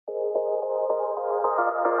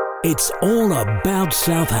It's all about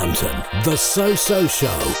Southampton. The So-So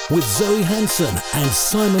Show with Zoe Hanson and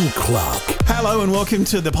Simon Clarke. Hello and welcome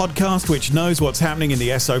to the podcast which knows what's happening in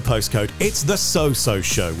the SO postcode. It's the So-So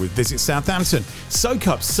Show with Visit Southampton. Soak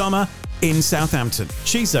up summer in Southampton.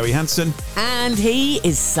 She's Zoe Hanson. And he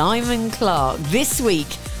is Simon Clarke. This week,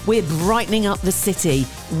 we're brightening up the city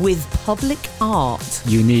with public art.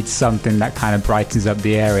 You need something that kind of brightens up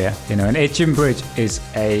the area. You know, an Itchen Bridge is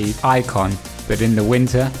an icon, but in the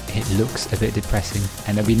winter, it looks a bit depressing.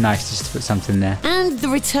 And it'd be nice just to put something there. And the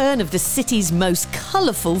return of the city's most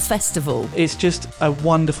colourful festival. It's just a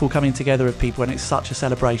wonderful coming together of people, and it's such a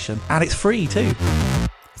celebration. And it's free too.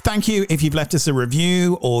 Thank you if you've left us a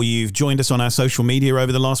review or you've joined us on our social media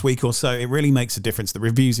over the last week or so. It really makes a difference. The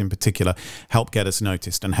reviews in particular help get us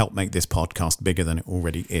noticed and help make this podcast bigger than it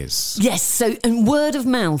already is. Yes, so and word of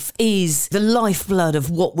mouth is the lifeblood of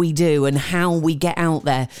what we do and how we get out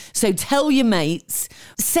there. So tell your mates,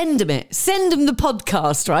 send them the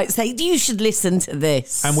podcast, right? Say, you should listen to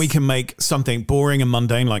this. And we can make something boring and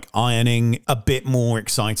mundane like ironing a bit more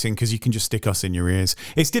exciting because you can just stick us in your ears.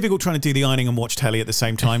 It's difficult trying to do the ironing and watch telly at the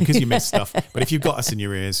same time because you miss stuff. But if you've got us in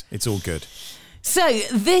your ears, it's all good. So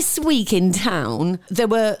this week in town, there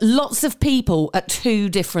were lots of people at two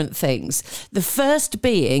different things. The first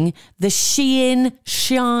being the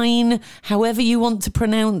Shine, however you want to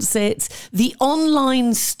pronounce it. The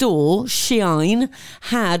online store, Shine,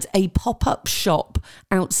 had a pop-up shop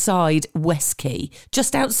outside West Quay,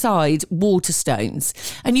 just outside Waterstones.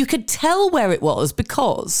 And you could tell where it was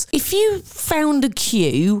because if you found a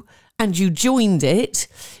queue and you joined it,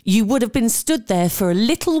 you would have been stood there for a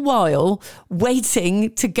little while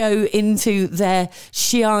waiting to go into their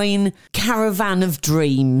Shine caravan of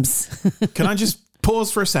dreams. Can I just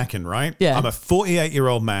pause for a second, right? Yeah. I'm a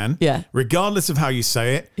 48-year-old man. Yeah. Regardless of how you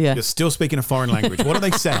say it, yeah. You're still speaking a foreign language. What do they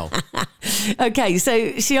sell? Okay,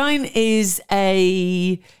 so Shine is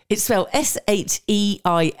it's spelled Shein.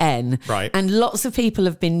 Right. And lots of people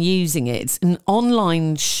have been using it. It's an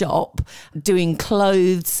online shop doing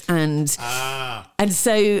clothes and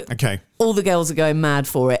so okay. All the girls are going mad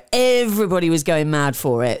for it. Everybody was going mad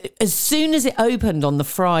for it. As soon as it opened on the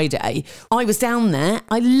Friday, I was down there.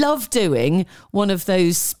 I love doing one of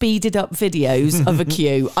those speeded up videos of a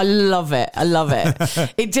queue. I love it.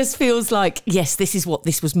 It just feels like, yes, this is what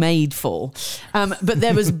this was made for. But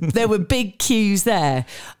there were big queues there.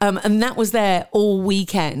 And that was there all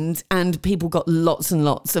weekend. And people got lots and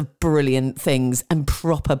lots of brilliant things and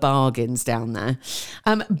proper bargains down there.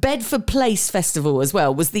 Bedford Place Festival as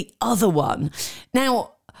well was the other one.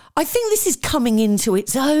 Now, I think this is coming into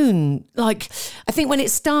its own. Like, I think when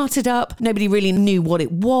it started up, nobody really knew what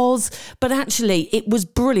it was, but actually it was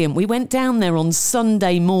brilliant. We went down there on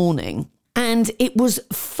Sunday morning and it was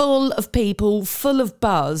full of people, full of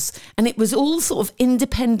buzz, and it was all sort of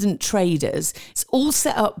independent traders. It's all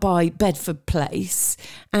set up by Bedford Place,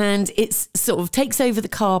 and it's sort of takes over the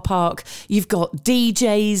car park. You've got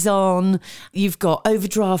DJs on, you've got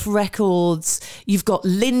Overdraft Records, you've got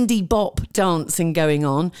Lindy Bop dancing going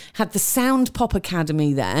on, had the Sound Pop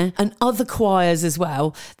Academy there, and other choirs as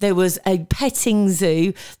well. There was a petting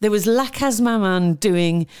zoo, there was La Casmaman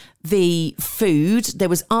doing the food, there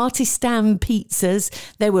was Artistan pizzas,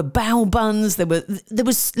 there were bao buns, there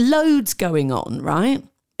was loads going on, right?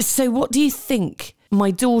 So what do you think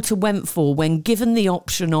my daughter went for when given the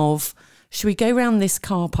option of, should we go round this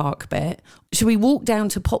car park bit? Should we walk down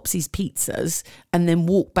to Popsy's Pizzas and then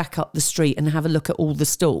walk back up the street and have a look at all the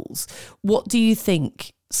stalls? What do you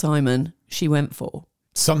think, Simon, she went for?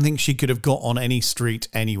 Something she could have got on any street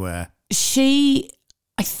anywhere. She,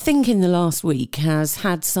 I think in the last week, has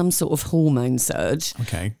had some sort of hormone surge.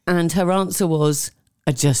 Okay. And her answer was,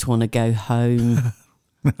 I just want to go home.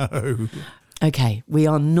 No. Okay, we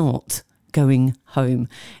are not going home.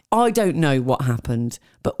 I don't know what happened,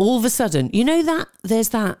 but all of a sudden, you know that there's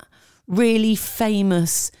that really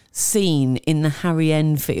famous scene in the Harry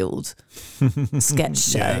Enfield sketch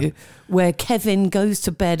show where Kevin goes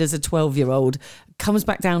to bed as a 12-year-old, comes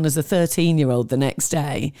back down as a 13-year-old the next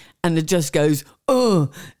day, and it just goes,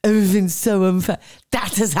 oh, everything's so unfair.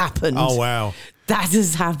 That has happened. Oh, wow. That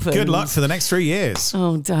has happened. Good luck for the next 3 years.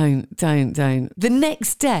 Oh, don't. The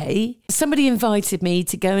next day, somebody invited me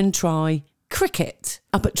to go and try cricket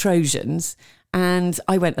up at Trojans. And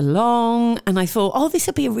I went along and I thought, oh, this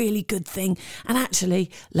will be a really good thing. And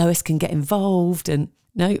actually, Lois can get involved. And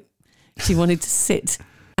no, she wanted to sit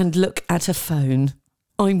and look at her phone.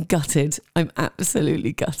 I'm gutted. I'm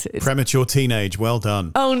absolutely gutted. Premature teenage. Well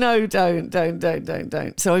done. Oh, no, don't.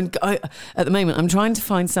 So at the moment, I'm trying to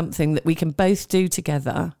find something that we can both do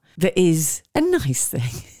together that is a nice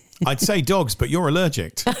thing. I'd say dogs, but you're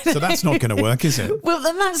allergic. So that's not going to work, is it? Well,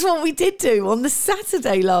 then that's what we did do on the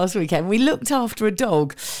Saturday last weekend. We looked after a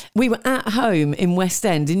dog. We were at home in West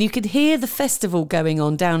End and you could hear the festival going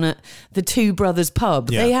on down at the Two Brothers pub.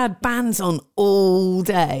 Yeah. They had bands on all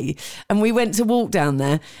day and we went to walk down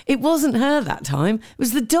there. It wasn't her that time. It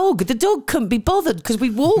was the dog. The dog couldn't be bothered because we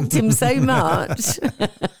walked him so much.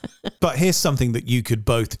 But here's something that you could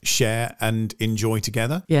both share and enjoy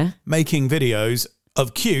together. Yeah. Making videos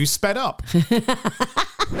of Q sped up.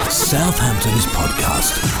 Southampton's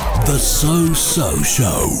podcast, The So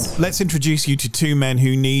Show. Let's introduce you to two men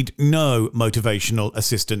who need no motivational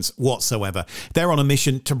assistance whatsoever. They're on a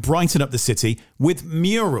mission to brighten up the city with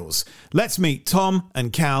murals. Let's meet Tom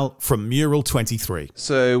and Cal from Mural 23.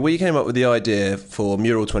 So we came up with the idea for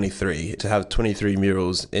Mural 23 to have 23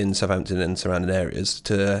 murals in Southampton and surrounding areas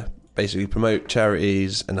to basically promote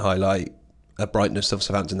charities and highlight a brightness of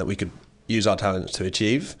Southampton that we could use our talents to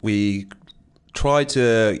achieve. We try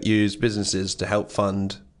to use businesses to help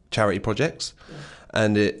fund charity projects,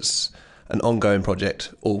 and it's an ongoing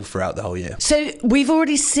project all throughout the whole year. So we've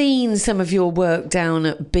already seen some of your work down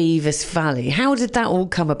at Beavis Valley. How did that all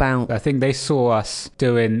come about? I think they saw us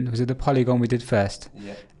doing, was it the polygon we did first?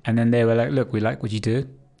 Yeah. And then they were like, look, we like what you do.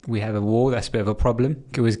 We have a wall that's a bit of a problem.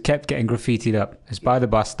 It was kept getting graffitied up. It's by the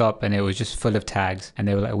bus stop and it was just full of tags. And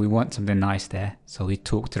they were like, we want something nice there. So we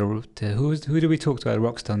talked to who did we talk to at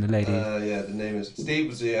Rockstone, the lady? Yeah, the name is Steve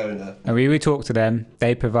was the owner. And we talked to them.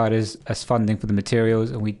 They provided us funding for the materials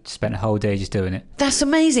and we spent a whole day just doing it. That's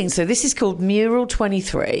amazing. So this is called Mural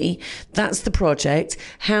 23. That's the project.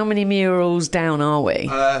 How many murals down are we?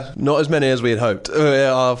 Not as many as we had hoped. We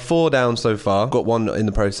are 4 down so far. Got 1 in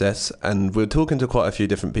the process, and we're talking to quite a few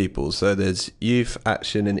different people. So there's Youth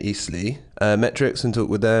Action in Eastleigh, Metrics and talk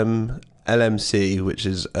with them, LMC, which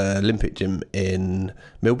is Olympic gym in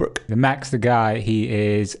Millbrook. The Max, the guy, he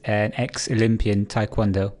is an ex-Olympian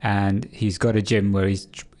taekwondo and he's got a gym where he's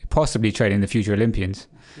possibly training the future Olympians.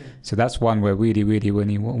 So that's one where really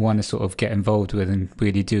want to sort of get involved with and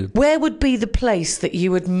really do. Where would be the place that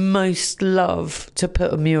you would most love to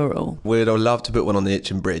put a mural? We'd love to put one on the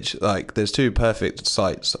Itchen Bridge. Like, there's 2 perfect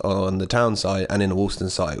sites on the town site and in the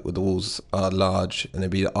Walston site where the walls are large, and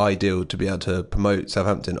it'd be ideal to be able to promote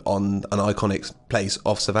Southampton on an iconic place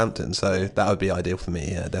off Southampton. So that would be ideal for me,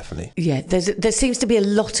 yeah, definitely. Yeah, there seems to be a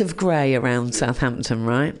lot of grey around Southampton,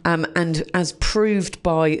 right? And as proved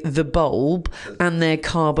by the bulb and their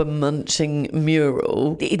carbon munching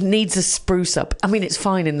mural, it needs a spruce up. I mean, it's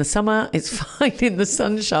fine in the summer, it's fine in the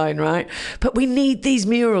sunshine, right? But we need these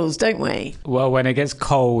murals, don't we? Well, when it gets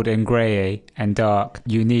cold and grey and dark,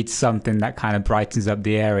 you need something that kind of brightens up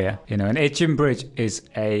the area. You know, an Itchen Bridge is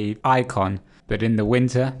a icon, but in the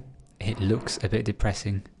winter, it looks a bit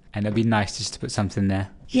depressing. And it'd be nice just to put something there.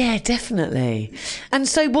 Yeah, definitely. And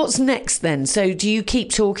so what's next then? So do you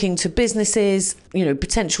keep talking to businesses, you know,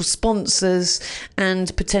 potential sponsors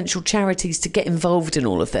and potential charities to get involved in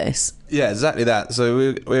all of this? Yeah, exactly that.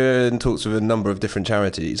 So we're in talks with a number of different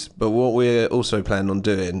charities, but what we're also planning on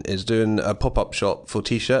doing is doing a pop-up shop for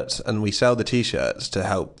T-shirts, and we sell the T-shirts to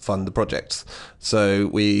help fund the projects. So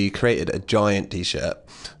we created a giant T-shirt,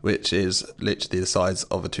 which is literally the size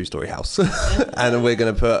of a 2-story house. And we're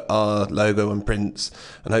going to put our logo and prints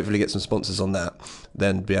and hopefully get some sponsors on that,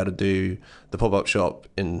 then be able to do the pop-up shop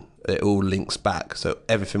in it all links back. So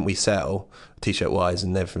everything we sell, T-shirt wise,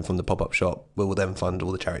 and everything from the pop-up shop will then fund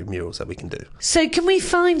all the charity murals that we can do. So can we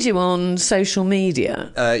find you on social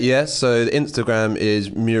media? Yes, so the Instagram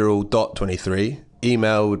is mural.23.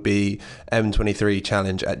 Email would be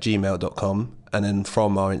m23challenge@gmail.com. And then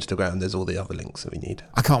from our Instagram, there's all the other links that we need.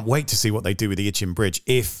 I can't wait to see what they do with the Itchen Bridge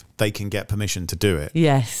if they can get permission to do it.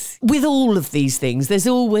 Yes. With all of these things, there's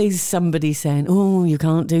always somebody saying, oh, you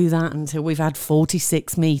can't do that until we've had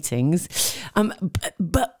 46 meetings.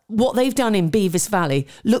 But what they've done in Beavis Valley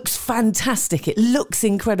looks fantastic. It looks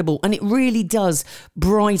incredible. And it really does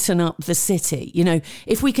brighten up the city. You know,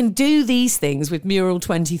 if we can do these things with Mural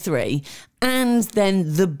 23 and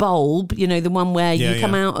then the bulb, you know, the one where you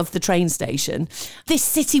come out of the train station, this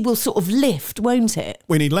city will sort of lift, won't it?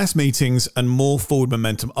 We need less meetings and more forward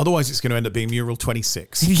momentum. Otherwise, it's going to end up being Mural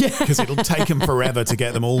 26. Yeah. Because it'll take them forever to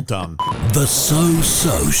get them all done. The So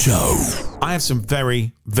Show. I have some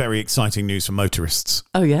very, very exciting news for motorists.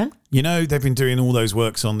 Oh, yeah? You know, they've been doing all those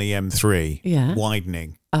works on the M3,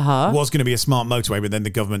 widening. It was going to be a smart motorway, but then the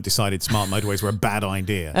government decided smart motorways were a bad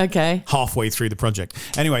idea. Okay. Halfway through the project.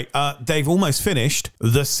 Anyway, they've almost finished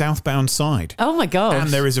the southbound side. Oh, my God. And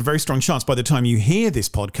there is a very strong chance by the time you hear this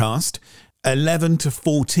podcast, 11 to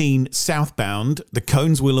 14 southbound, the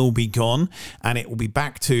cones will all be gone and it will be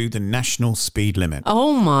back to the national speed limit.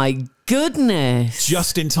 Oh my goodness.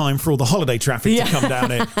 Just in time for all the holiday traffic to come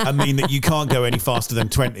down it and mean that you can't go any faster than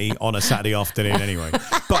 20 on a Saturday afternoon anyway.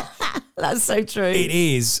 But that's so true. it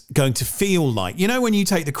is going to feel like, you know, when you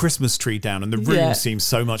take the Christmas tree down and the room seems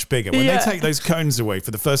so much bigger. When they take those cones away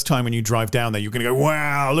for the first time when you drive down there, you're going to go,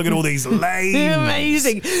 wow, look at all these lanes.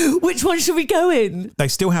 Amazing. Which one should we go in? They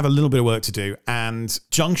still have a little bit of work to do. And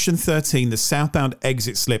Junction 13, the southbound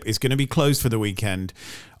exit slip, is going to be closed for the weekend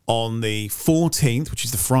on the 14th, which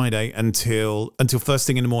is the Friday, until first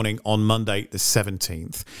thing in the morning on Monday, the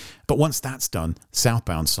 17th. But once that's done,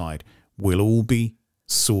 southbound side will all be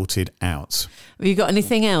sorted out. Have you got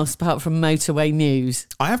anything else apart from motorway news?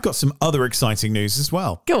 I have got some other exciting news as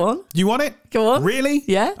well. Go on. You want it? Go on. Really?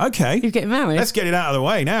 Yeah. Okay. You're getting married. Let's get it out of the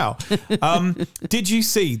way now. Did you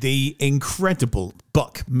see the incredible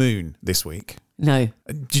buck moon this week? No.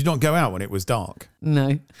 Did you not go out when it was dark?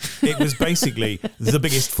 No. It was basically the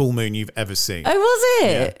biggest full moon you've ever seen. Oh, was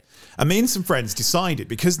it? Yeah. And me and some friends decided,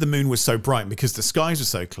 because the moon was so bright and because the skies were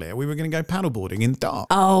so clear, we were going to go paddleboarding in the dark.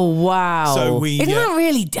 Oh, wow. So Isn't that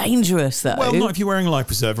really dangerous, though? Well, not if you're wearing a life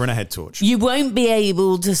preserver and a head torch. You won't be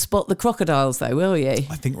able to spot the crocodiles, though, will you?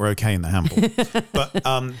 I think we're okay in the Hamble.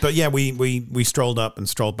 But yeah, we strolled up and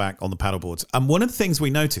strolled back on the paddleboards. And one of the things we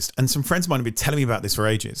noticed, and some friends of mine have been telling me about this for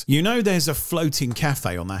ages, you know there's a floating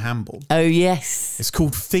cafe on the Hamble. Oh, yes. It's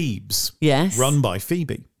called Phoebe's. Yes. Run by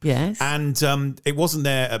Phoebe. Yes. And it wasn't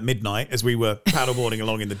there at midnight as we were paddleboarding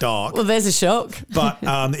along in the dark. Well, there's a shock. But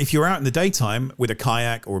if you're out in the daytime with a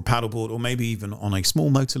kayak or a paddleboard or maybe even on a small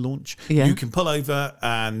motor launch, you can pull over,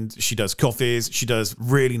 and she does coffees. She does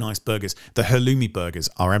really nice burgers. The halloumi burgers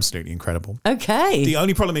are absolutely incredible. Okay. The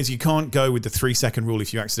only problem is you can't go with the 3-second rule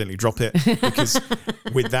if you accidentally drop it, because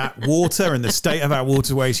with that water and the state of our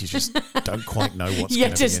waterways, you just don't quite know what's going to be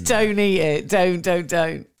in just there. don't eat it.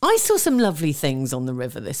 Don't. I saw some lovely things on the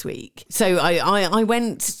river this week. So I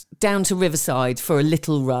went down to Riverside for a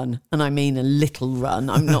little run, and I mean a little run.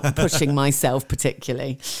 I'm not pushing myself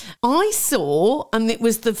particularly. I saw, and it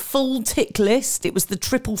was the full tick list, it was the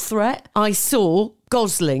triple threat. I saw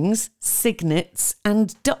goslings, cygnets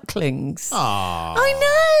and ducklings. Aww. I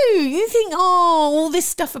know. You think, all this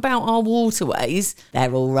stuff about our waterways,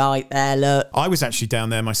 they're all right there, look. I was actually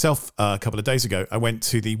down there myself a couple of days ago. I went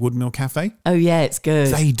to the Woodmill Cafe. Oh, yeah, it's good.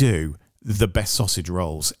 They do the best sausage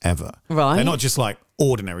rolls ever. Right. They're not just like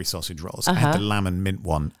ordinary sausage rolls. I had the lamb and mint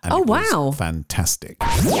one, and it was fantastic.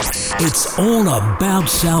 It's all about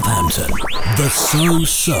Southampton. The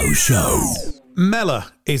So Show.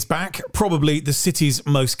 Mela is back, probably the city's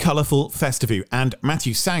most colourful festival, and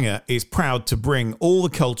Matthew Sanger is proud to bring all the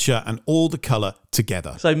culture and all the colour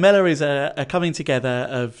together. So Mela is a coming together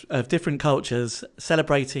of different cultures,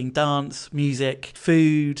 celebrating dance, music,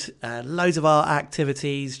 food, loads of art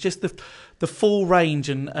activities, just the full range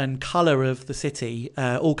and colour of the city,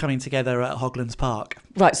 all coming together at Hoglands Park.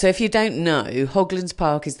 Right, so if you don't know, Hoglands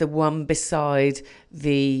Park is the one beside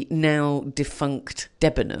the now defunct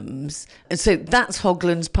Debenhams. And so that's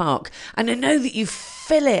Hoglands Park. And I know that you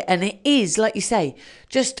feel it, and it is, like you say,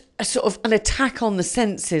 just a sort of an attack on the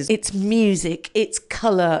senses. It's music, it's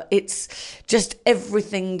colour, it's just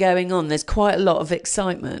everything going on. There's quite a lot of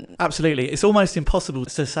excitement. Absolutely. It's almost impossible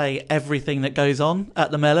to say everything that goes on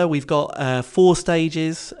at the Mela. We've got 4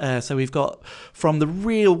 stages. So we've got from the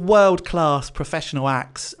real world-class professional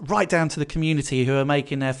acts right down to the community who are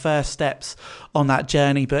making their first steps on that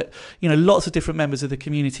journey. But, you know, lots of different members of the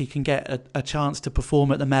community can get a chance to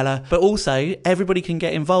perform at the Mela. But also, everybody can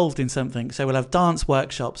get involved in something. So we'll have dance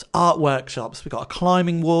workshops, art workshops. We've got a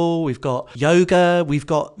climbing wall. We've got yoga. We've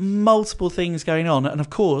got multiple things going on. And of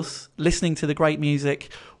course, listening to the great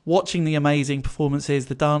music, watching the amazing performances,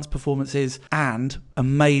 the dance performances, and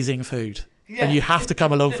amazing food. Yeah. And you have to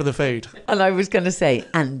come along for the food. And I was going to say,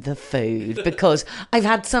 and the food, because I've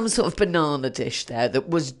had some sort of banana dish there that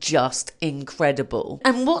was just incredible.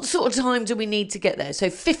 And what sort of time do we need to get there? So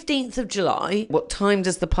 15th of July, what time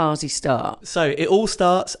does the party start? So it all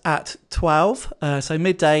starts at 12, so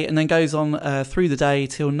midday, and then goes on through the day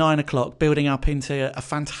till 9 o'clock, building up into a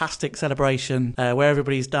fantastic celebration where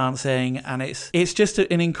everybody's dancing, and it's just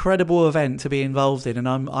an incredible event to be involved in. And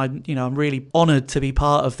I'm really honoured to be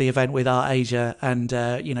part of the event with our Asia, and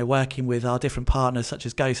working with our different partners such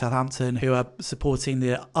as Go Southampton, who are supporting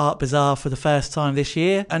the Art Bazaar for the first time this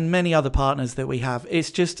year, and many other partners that we have.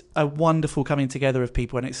 It's just a wonderful coming together of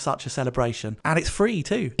people, and it's such a celebration, and it's free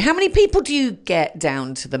too. How many people do you get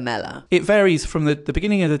down to the Mela? It varies from the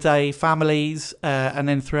beginning of the day, families, and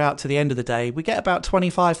then throughout to the end of the day. We get about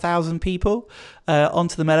 25,000 people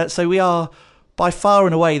onto the Mela, so we are by far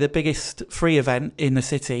and away the biggest free event in the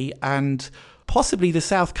city, and possibly the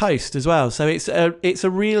South Coast as well. So it's a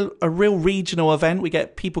real regional event. We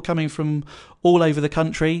get people coming from all over the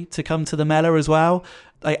country to come to the Mela as well.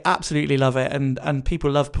 They absolutely love it, and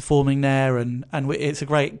people love performing there, and it's a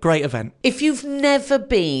great event. If you've never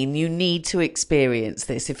been, you need to experience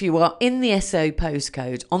this. If you are in the SO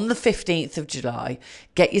postcode on the 15th of July,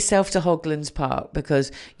 get yourself to Hoglands Park,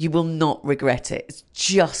 because you will not regret it. It's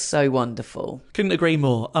just so wonderful. Couldn't agree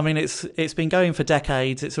more. I mean, it's been going for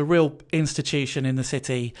decades. It's a real institution in the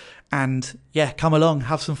city, and yeah, come along,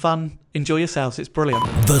 have some fun, enjoy yourselves. It's brilliant.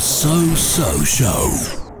 The So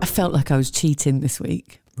Show. I felt like I was cheating this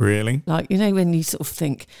week. Really? Like, you know, when you sort of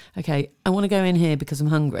think, okay, I want to go in here because I'm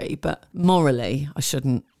hungry, but morally, I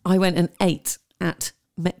shouldn't. I went and ate at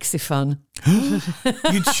Mexifun.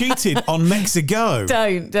 You cheated on Mexico.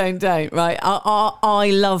 Don't. Right. I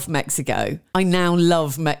love Mexico. I now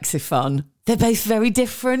love Mexifun. They're both very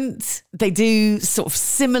different. They do sort of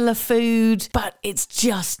similar food, but it's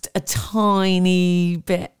just a tiny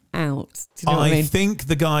bit out. Do you know what I mean? think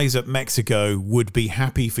the guys at Mexico would be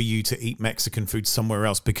happy for you to eat Mexican food somewhere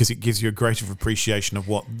else, because it gives you a greater appreciation of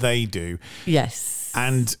what they do. Yes.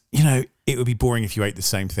 And, you know, it would be boring if you ate the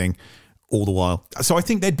same thing all the while. So I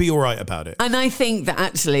think they'd be all right about it. And I think that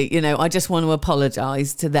actually, you know, I just want to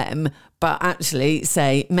apologise to them, but actually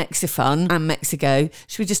say Mexifun and Mexico,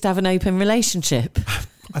 should we just have an open relationship?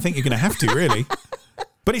 I think you're going to have to, really.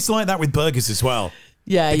 But it's like that with burgers as well.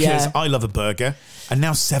 Yeah, because I love a burger, and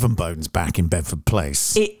now Seven Bones back in Bedford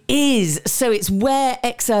Place. It is. So it's where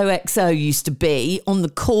XOXO used to be, on the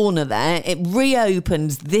corner there. It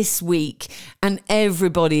reopened this week, and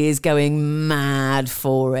everybody is going mad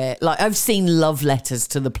for it. Like, I've seen love letters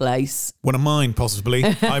to the place. One of mine, possibly.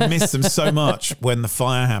 I missed them so much when the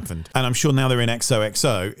fire happened. And I'm sure now they're in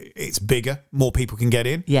XOXO. It's bigger, more people can get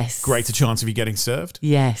in. Yes. Greater chance of you getting served.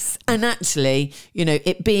 Yes. And actually, you know,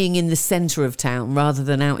 it being in the centre of town rather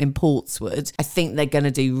than out in Portswood, I think they're going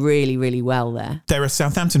to do really, really well there. They're a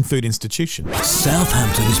Southampton food institution.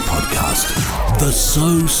 Southampton's podcast, The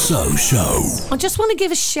So Show. I just want to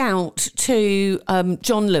give a shout to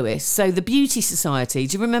John Lewis. So the Beauty Society,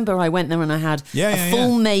 do you remember I went there and I had a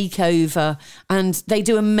full makeover, and they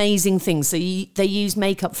do amazing things. So they use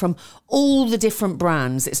makeup from all the different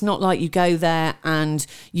brands. It's not like you go there and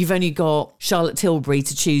you've only got Charlotte Tilbury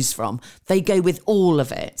to choose from. They go with all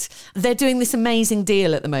of it. They're doing this amazing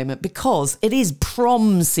deal at the moment because it is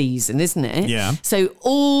prom season, isn't it? Yeah. So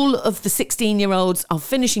all of the 16-year-olds are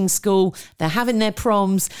finishing school. They're having their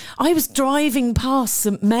proms. I was driving past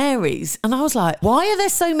St Mary's and I was like, why are there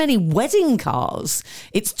so many wedding cars?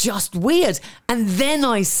 It's just weird. And then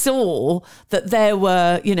I saw that there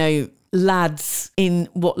were, you know, lads in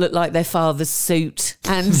what looked like their father's suit,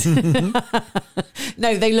 and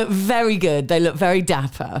no, they look very good, they look very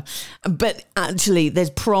dapper, but actually there's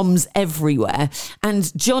proms everywhere.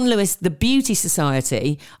 And John Lewis, the Beauty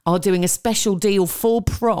Society, are doing a special deal for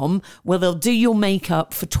prom where they'll do your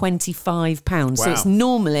makeup for £25. Wow. So it's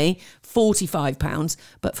normally £45,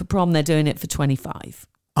 but for prom they're doing it for £25.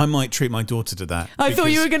 I might treat my daughter to that. I thought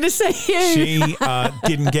you were going to say you. She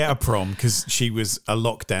didn't get a prom because she was a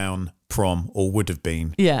lockdown prom, or would have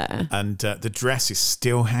been. Yeah. And the dress is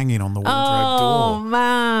still hanging on the wardrobe Oh, door.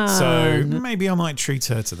 man. So maybe I might treat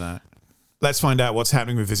her to that. Let's find out what's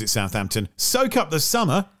happening with Visit Southampton. Soak up the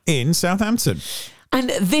summer in Southampton. And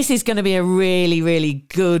this is going to be a really, really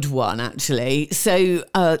good one, actually. So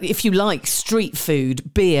if you like street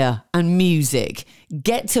food, beer and music,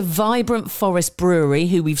 get to Vibrant Forest Brewery,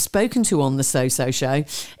 who we've spoken to on the So Show.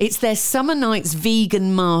 It's their Summer Nights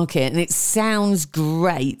vegan market, and it sounds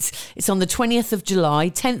great. It's on the 20th of July,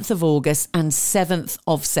 10th of August and 7th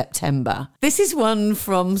of September. This is one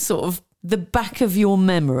from sort of the back of your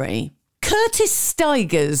memory. Curtis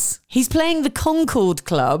Steigers, he's playing the Concord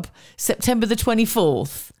Club, September the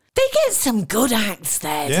 24th. They get some good acts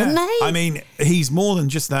there, don't they? I mean, he's more than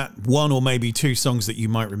just that one or maybe two songs that you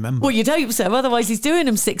might remember. Well, you'd hope so. Otherwise, he's doing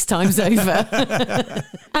them 6 times over.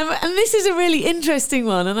 And this is a really interesting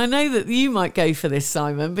one. And I know that you might go for this,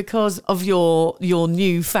 Simon, because of your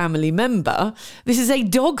new family member. This is a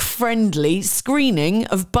dog-friendly screening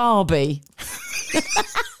of Barbie.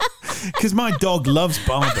 Because my dog loves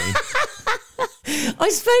Barbie. I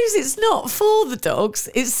suppose it's not for the dogs.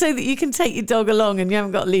 It's so that you can take your dog along and you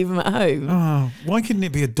haven't got to leave them at home. Oh, why couldn't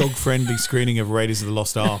it be a dog-friendly screening of Raiders of the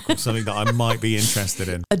Lost Ark or something that I might be interested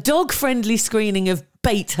in? A dog-friendly screening of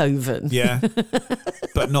Beethoven. Yeah,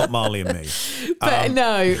 but not Marley and Me. But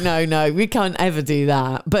no, we can't ever do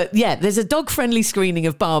that. But yeah, there's a dog-friendly screening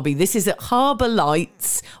of Barbie. This is at Harbour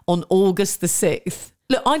Lights on August the 6th.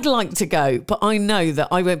 Look, I'd like to go, but I know that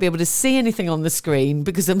I won't be able to see anything on the screen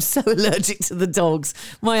because I'm so allergic to the dogs.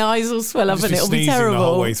 My eyes will swell up and it'll be terrible. The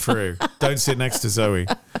whole way through. Don't sit next to Zoe.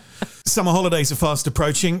 Summer holidays are fast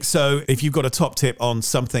approaching, so if you've got a top tip on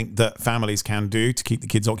something that families can do to keep the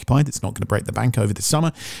kids occupied that's not going to break the bank over the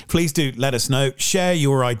summer, please do let us know. Share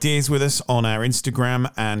your ideas with us on our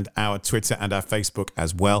Instagram and our Twitter and our Facebook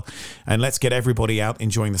as well. And let's get everybody out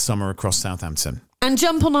enjoying the summer across Southampton. And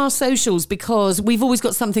jump on our socials because we've always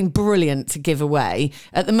got something brilliant to give away.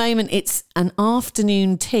 At the moment, it's an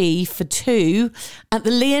afternoon tea for 2 at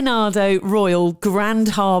the Leonardo Royal Grand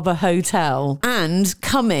Harbour Hotel. And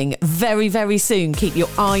coming very, very soon, keep your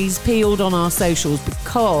eyes peeled on our socials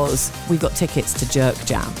because we've got tickets to Jerk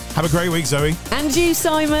Jam. Have a great week, Zoe. And you,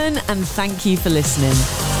 Simon, and thank you for listening.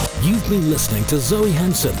 You've been listening to Zoe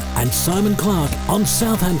Hanson and Simon Clarke on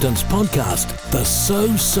Southampton's podcast, The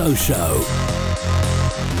So Show.